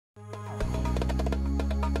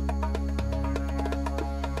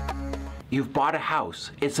You've bought a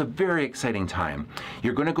house. It's a very exciting time.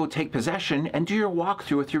 You're going to go take possession and do your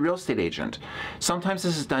walkthrough with your real estate agent. Sometimes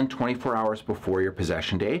this is done 24 hours before your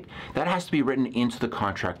possession date. That has to be written into the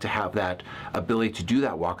contract to have that ability to do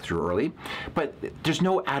that walkthrough early. But there's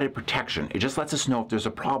no added protection. It just lets us know if there's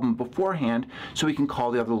a problem beforehand so we can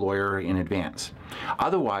call the other lawyer in advance.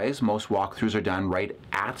 Otherwise, most walkthroughs are done right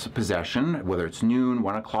at possession, whether it's noon,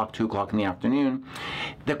 1 o'clock, 2 o'clock in the afternoon.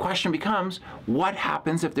 The question becomes, what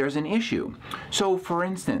happens if there's an issue? So, for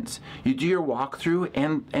instance, you do your walkthrough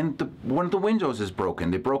and one of the windows is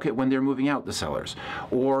broken. They broke it when they're moving out, the sellers.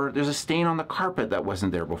 Or there's a stain on the carpet that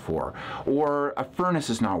wasn't there before. Or a furnace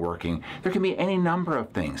is not working. There can be any number of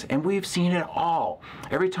things, and we've seen it all.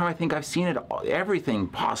 Every time I think I've seen it, everything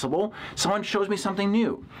possible, someone shows me something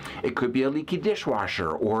new. It could be a leaky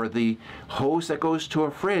dishwasher, or the hose that goes to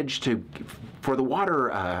a fridge for the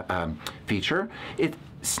water feature. It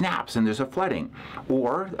snaps and there's a flooding.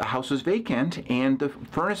 Or a house was vacant and the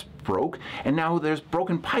furnace broke and now there's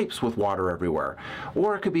broken pipes with water everywhere.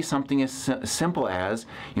 Or it could be something as simple as,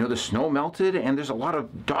 the snow melted and there's a lot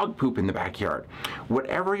of dog poop in the backyard.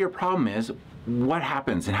 Whatever your problem is, what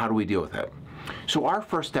happens and how do we deal with it? So our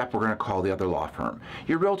first step, we're going to call the other law firm.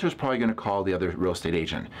 Your realtor is probably going to call the other real estate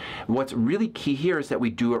agent. What's really key here is that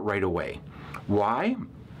we do it right away. Why?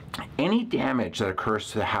 Any damage that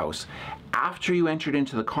occurs to the house after you entered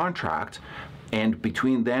into the contract and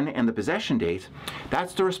between then and the possession date,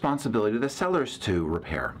 that's the responsibility of the sellers to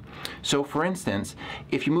repair. So for instance,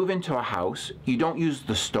 if you move into a house, you don't use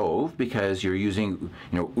the stove because you're using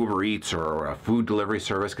Uber Eats or a food delivery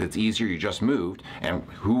service because it's easier, you just moved, and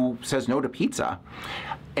who says no to pizza?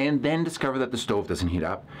 And then discover that the stove doesn't heat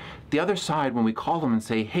up. The other side, when we call them and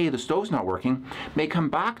say, hey, the stove's not working, may come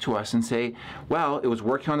back to us and say, well, it was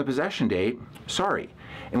working on the possession date, sorry.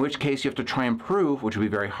 In which case you have to try and prove, which would be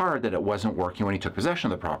very hard, that it wasn't working when you took possession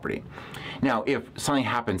of the property. Now, if something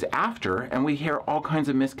happens after, and we hear all kinds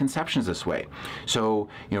of misconceptions this way. So,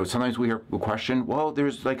 sometimes we hear a question, well,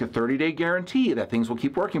 there's like a 30-day guarantee that things will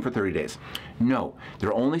keep working for 30 days. No,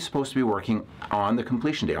 they're only supposed to be working on the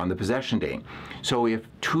completion date, on the possession date. So if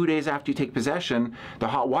 2 days after you take possession, the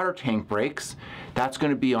hot water tank breaks, that's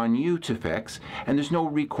going to be on you to fix, and there's no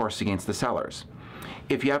recourse against the sellers.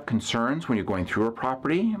 If you have concerns when you're going through a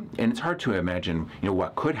property, and it's hard to imagine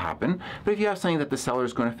what could happen, but if you have something that the seller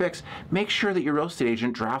is going to fix, make sure that your real estate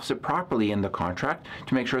agent drafts it properly in the contract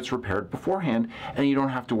to make sure it's repaired beforehand and you don't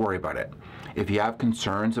have to worry about it. If you have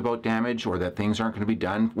concerns about damage or that things aren't going to be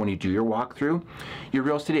done when you do your walkthrough, your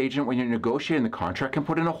real estate agent, when you're negotiating the contract, can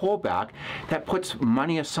put in a holdback that puts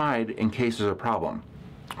money aside in case there's a problem.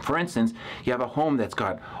 For instance, you have a home that's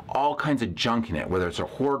got all kinds of junk in it, whether it's a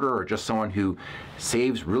hoarder or just someone who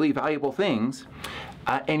saves really valuable things,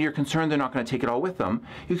 and you're concerned they're not going to take it all with them,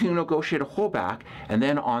 you can negotiate a holdback, and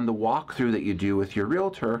then on the walkthrough that you do with your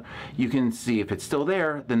realtor, you can see if it's still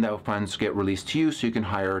there, then those funds get released to you so you can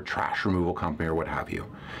hire a trash removal company or what have you.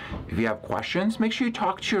 If you have questions, make sure you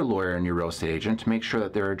talk to your lawyer and your real estate agent to make sure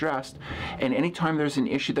that they're addressed, and anytime there's an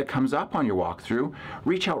issue that comes up on your walkthrough,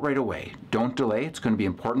 reach out right away. Don't delay. It's going to be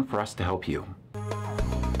important for us to help you.